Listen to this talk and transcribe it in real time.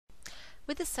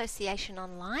With Association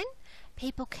Online,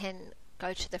 people can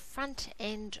go to the front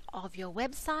end of your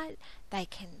website, they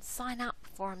can sign up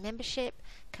for a membership,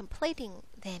 completing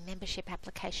their membership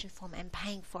application form and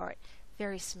paying for it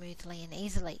very smoothly and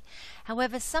easily.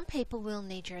 However, some people will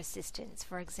need your assistance,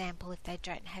 for example, if they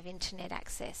don't have internet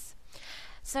access.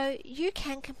 So you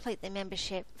can complete the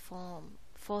membership form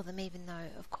for them, even though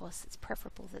of course it's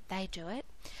preferable that they do it,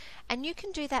 and you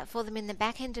can do that for them in the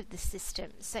back end of the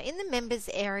system. So in the members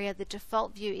area, the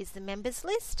default view is the members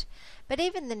list, but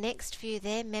even the next view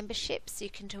there, memberships, you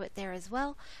can do it there as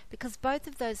well, because both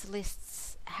of those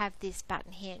lists have this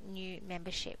button here, new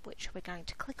membership, which we're going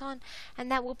to click on,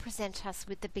 and that will present us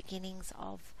with the beginnings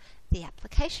of the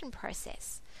application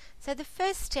process. So the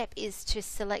first step is to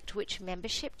select which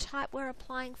membership type we're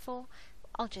applying for.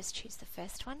 I'll just choose the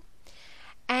first one.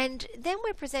 And then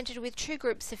we're presented with two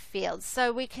groups of fields.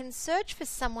 So we can search for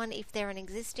someone if they're an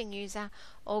existing user,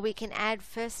 or we can add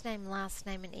first name, last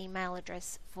name and email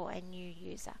address for a new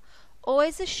user.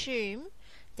 Always assume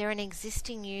they're an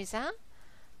existing user,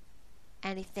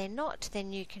 and if they're not,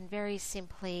 then you can very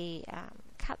simply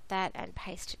cut that and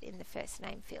paste it in the first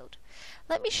name field.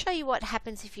 Let me show you what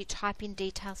happens if you type in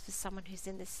details for someone who's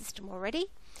in the system already.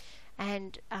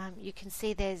 And you can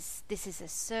see this is a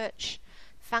search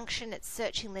function. It's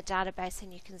searching the database,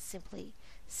 and you can simply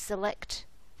select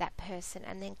that person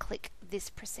and then click this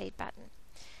proceed button.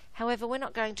 However, we're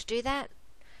not going to do that.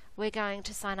 We're going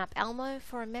to sign up Elmo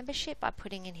for a membership by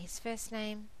putting in his first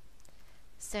name,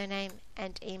 surname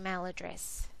and email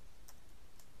address.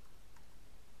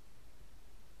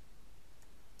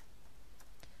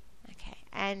 Okay,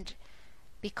 and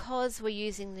because we're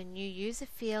using the new user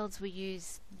fields, we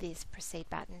use this proceed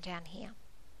button down here.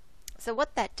 So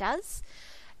what that does,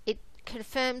 it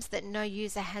confirms that no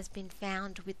user has been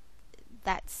found with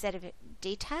that set of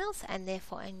details, and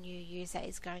therefore a new user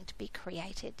is going to be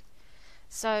created.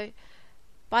 So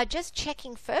by just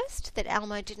checking first that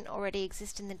Elmo didn't already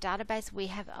exist in the database, we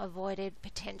have avoided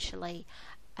potentially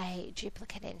a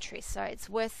duplicate entry. So it's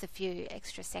worth the few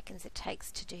extra seconds it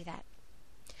takes to do that.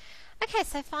 Okay,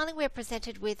 so finally we're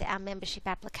presented with our membership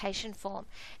application form.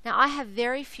 Now I have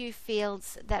very few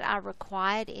fields that are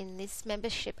required in this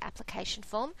membership application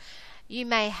form. You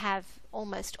may have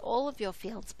almost all of your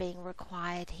fields being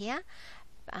required here,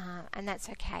 and that's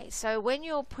okay. So when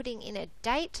you're putting in a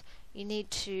date, you need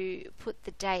to put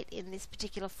the date in this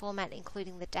particular format,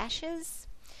 including the dashes,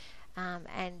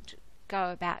 and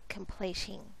go about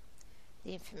completing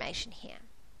the information here.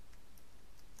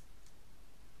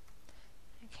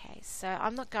 Okay, so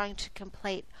I'm not going to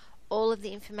complete all of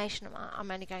the information. I'm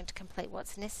only going to complete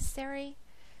what's necessary.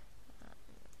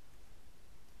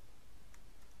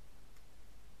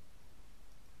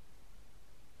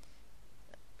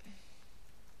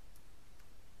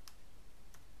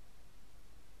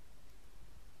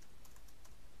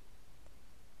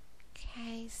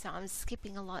 Okay, so I'm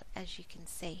skipping a lot, as you can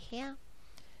see here.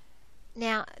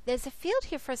 Now, there's a field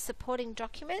here for a supporting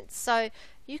document, so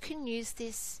you can use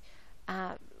this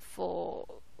for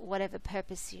whatever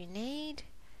purpose you need.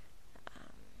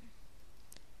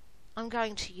 I'm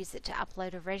going to use it to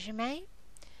upload a resume.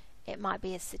 It might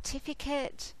be a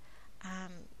certificate.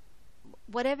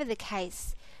 Whatever the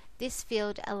case, this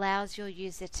field allows your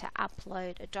user to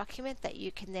upload a document that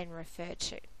you can then refer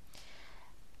to.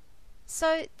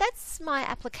 So that's my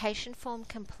application form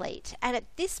complete, and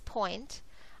at this point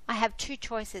I have two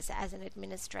choices as an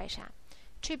administrator,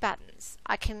 two buttons.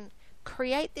 I can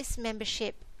create this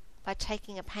membership by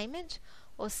taking a payment,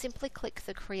 or simply click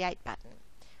the create button.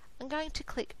 I'm going to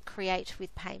click create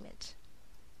with payment.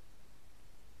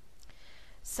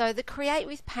 So the create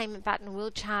with payment button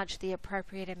will charge the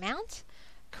appropriate amount.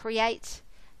 Create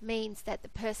means that the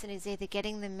person is either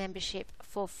getting the membership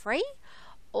for free,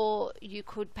 or you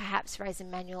could perhaps raise a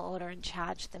manual order and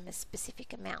charge them a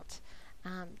specific amount.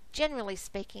 Generally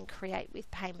speaking, create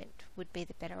with payment would be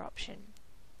the better option.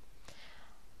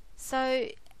 So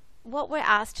what we're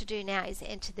asked to do now is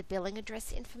enter the billing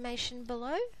address information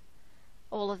below.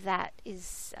 All of that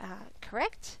is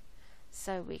correct,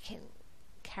 so we can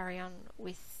carry on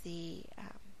with the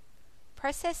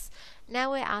process.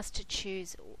 Now we're asked to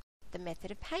choose the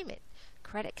method of payment: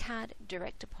 credit card,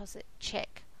 direct deposit,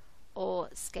 check, or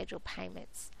schedule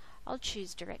payments. I'll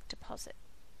choose direct deposit.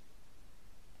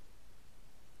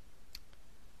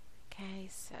 Okay,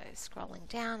 so scrolling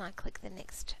down, I click the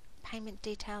next payment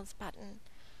details button,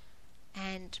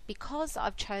 and because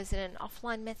I've chosen an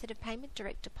offline method of payment,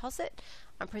 direct deposit,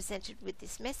 I'm presented with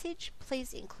this message: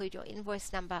 please include your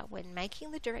invoice number when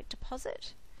making the direct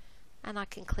deposit, and I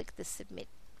can click the submit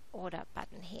order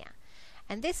button here,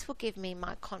 and this will give me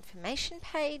my confirmation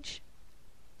page.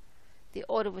 the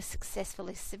order was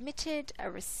successfully submitted, a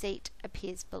receipt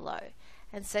appears below.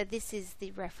 And so this is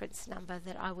the reference number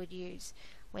that I would use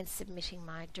when submitting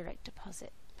my direct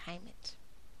deposit payment.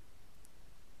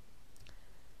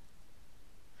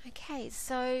 Okay,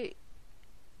 so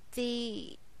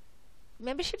the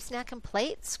membership's now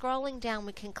complete. Scrolling down,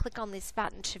 we can click on this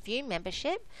button to view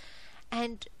membership,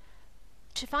 and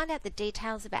to find out the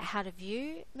details about how to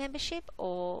view membership,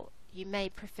 or you may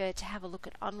prefer to have a look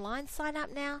at online sign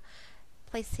up now,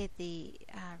 please see the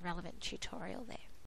relevant tutorial there.